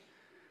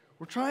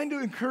 We're trying to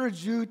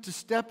encourage you to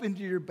step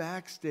into your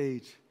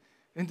backstage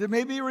and to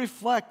maybe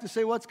reflect, to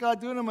say, what's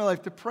God doing in my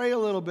life? To pray a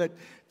little bit,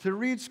 to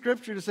read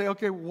Scripture, to say,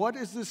 okay, what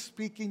is this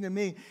speaking to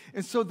me?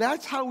 And so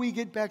that's how we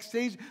get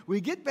backstage.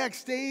 We get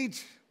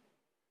backstage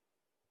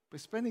by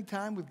spending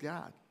time with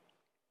God.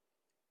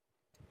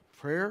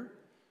 Prayer,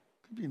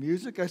 could be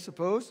music, I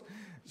suppose.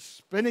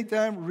 Spending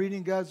time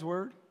reading God's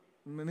Word.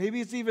 Maybe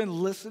it's even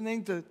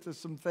listening to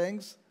some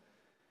things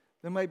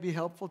that might be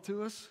helpful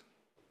to us.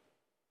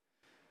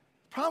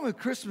 The problem with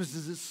Christmas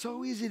is it's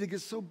so easy to get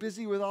so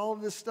busy with all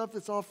of this stuff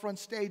that's all front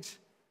stage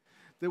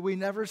that we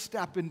never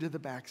step into the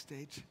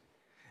backstage.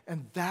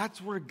 And that's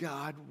where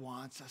God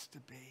wants us to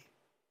be.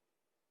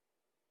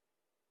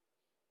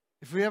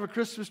 If we have a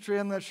Christmas tree,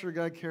 I'm not sure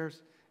God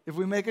cares. If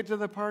we make it to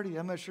the party,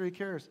 I'm not sure He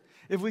cares.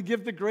 If we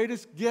give the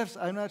greatest gifts,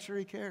 I'm not sure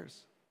He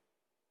cares.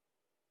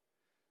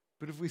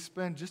 But if we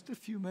spend just a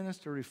few minutes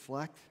to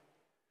reflect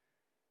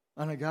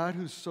on a God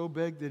who's so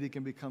big that He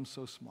can become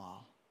so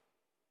small,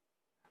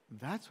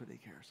 that's what He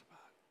cares about.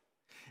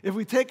 If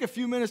we take a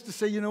few minutes to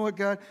say, you know what,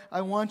 God,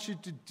 I want you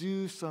to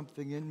do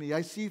something in me.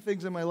 I see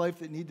things in my life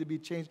that need to be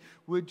changed.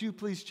 Would you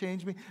please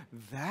change me?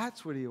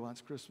 That's what He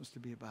wants Christmas to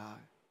be about.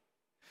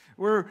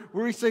 Where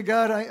we say,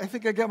 God, I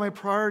think I got my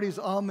priorities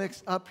all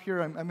mixed up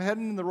here. I'm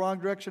heading in the wrong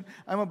direction.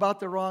 I'm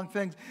about the wrong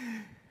things.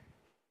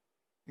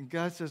 And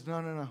God says,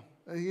 no.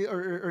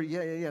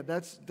 Yeah.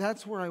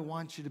 That's where I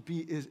want you to be,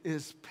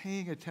 is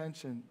paying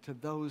attention to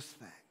those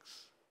things.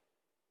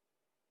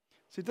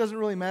 So it doesn't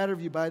really matter if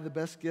you buy the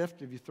best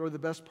gift, if you throw the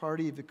best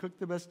party, if you cook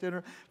the best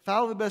dinner,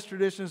 follow the best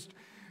traditions,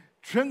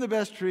 trim the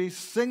best tree,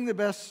 sing the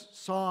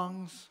best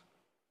songs.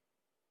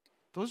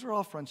 Those are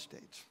all front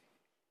stage.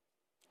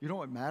 You know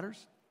what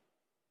matters?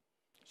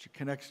 It's your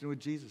connection with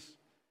Jesus.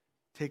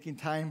 Taking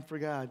time for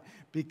God.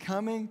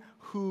 Becoming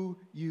who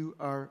you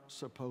are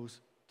supposed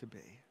to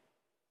be.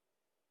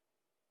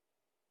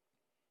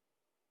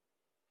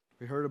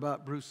 We heard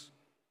about Bruce.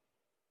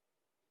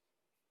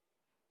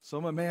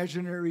 Some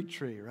imaginary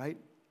tree, right?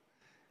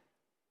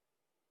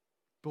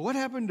 But what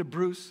happened to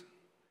Bruce?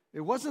 It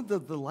wasn't the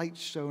light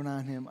shone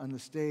on him on the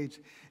stage.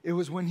 It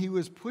was when he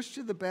was pushed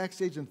to the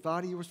backstage and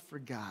thought he was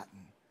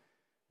forgotten,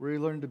 where he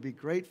learned to be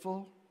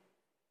grateful,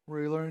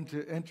 where he learned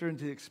to enter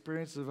into the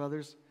experience of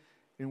others,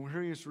 and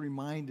where he was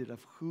reminded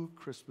of who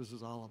Christmas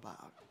is all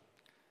about.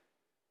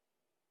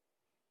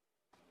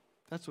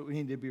 That's what we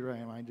need to be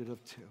reminded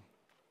of too.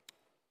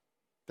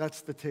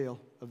 That's the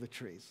tale of the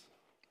trees.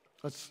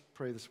 Let's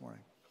pray this morning.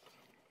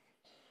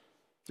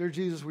 Dear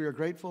Jesus, we are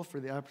grateful for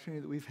the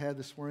opportunity that we've had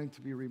this morning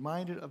to be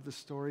reminded of the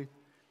story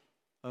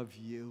of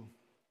you,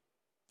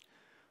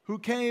 who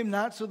came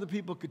not so that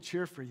people could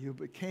cheer for you,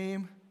 but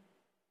came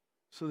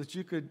so that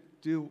you could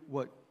do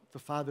what the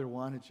Father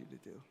wanted you to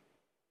do.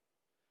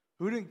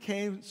 Who didn't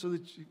came so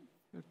that you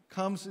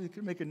come so you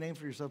could make a name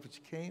for yourself, but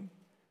you came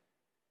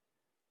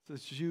so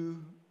that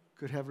you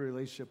could have a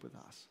relationship with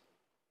us.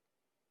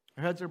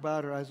 Our heads are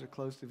bowed, our eyes are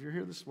closed. If you're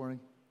here this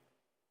morning,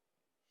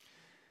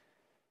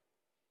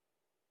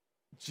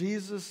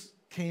 Jesus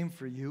came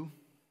for you.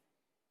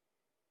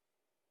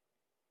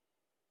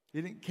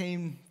 He didn't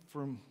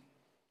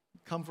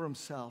come for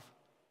himself.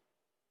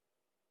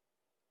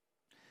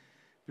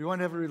 We want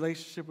to have a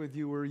relationship with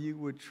you where you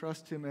would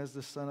trust him as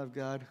the Son of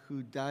God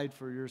who died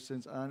for your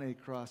sins on a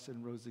cross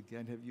and rose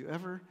again. Have you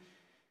ever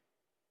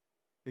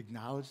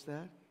acknowledged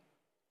that?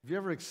 Have you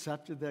ever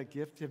accepted that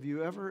gift? Have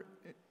you ever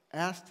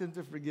asked him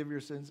to forgive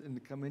your sins and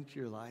to come into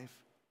your life?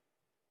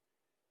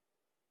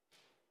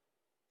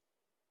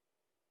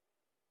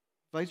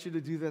 I invite you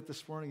to do that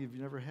this morning if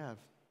you never have.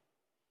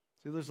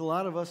 See, there's a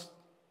lot of us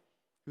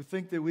who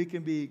think that we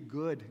can be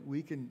good.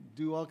 We can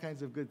do all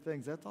kinds of good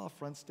things. That's all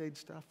front stage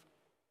stuff.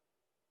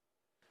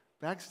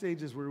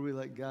 Backstage is where we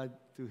let God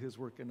do his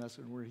work in us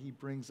and where he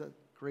brings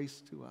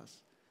grace to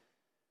us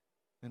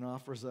and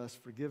offers us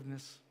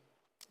forgiveness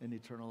and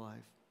eternal life.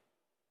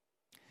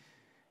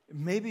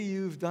 Maybe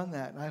you've done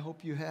that, and I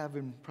hope you have,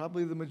 and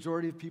probably the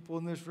majority of people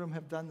in this room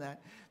have done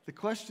that. The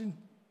question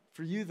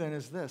for you then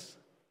is this: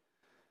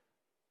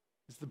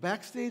 is the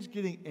backstage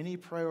getting any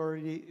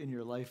priority in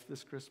your life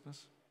this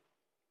Christmas?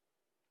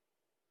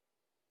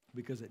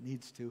 Because it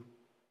needs to.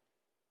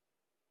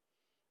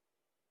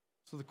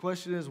 So the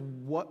question is,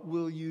 what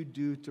will you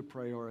do to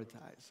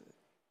prioritize it?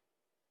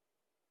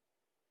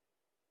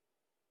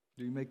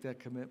 Do you make that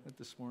commitment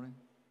this morning?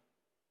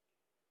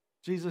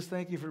 Jesus,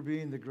 thank you for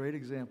being the great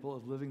example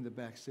of living the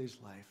backstage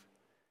life.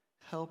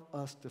 Help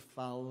us to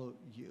follow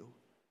you.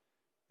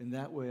 In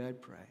that way I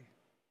pray.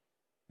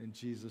 In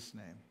Jesus'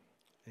 name,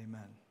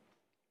 amen.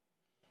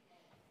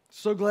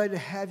 So glad to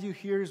have you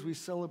here as we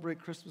celebrate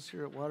Christmas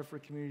here at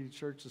Waterford Community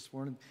Church this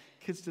morning.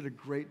 Kids did a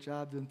great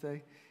job, didn't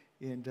they?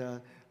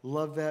 And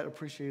love that,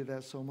 appreciated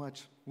that so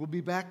much. We'll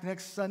be back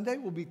next Sunday.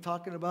 We'll be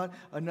talking about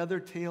another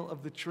tale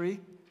of the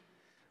tree.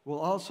 We'll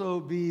also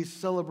be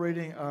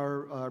celebrating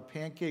our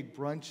pancake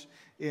brunch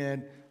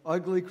in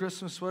ugly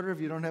Christmas sweater. If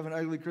you don't have an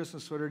ugly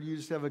Christmas sweater, you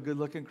just have a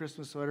good-looking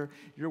Christmas sweater,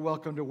 you're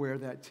welcome to wear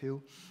that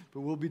too.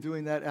 But we'll be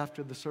doing that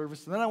after the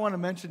service. And then I want to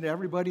mention to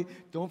everybody,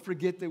 don't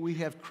forget that we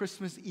have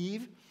Christmas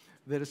Eve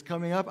that is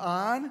coming up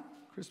on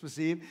Christmas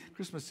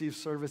Eve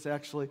service,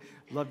 actually.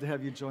 Love to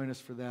have you join us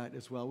for that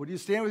as well. Would you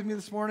stand with me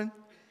this morning?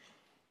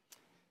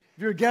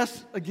 If you're a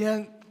guest,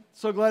 again,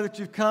 so glad that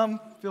you've come.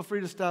 Feel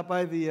free to stop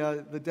by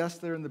the desk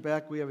there in the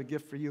back. We have a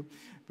gift for you.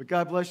 But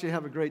God bless you.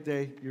 Have a great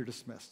day. You're dismissed.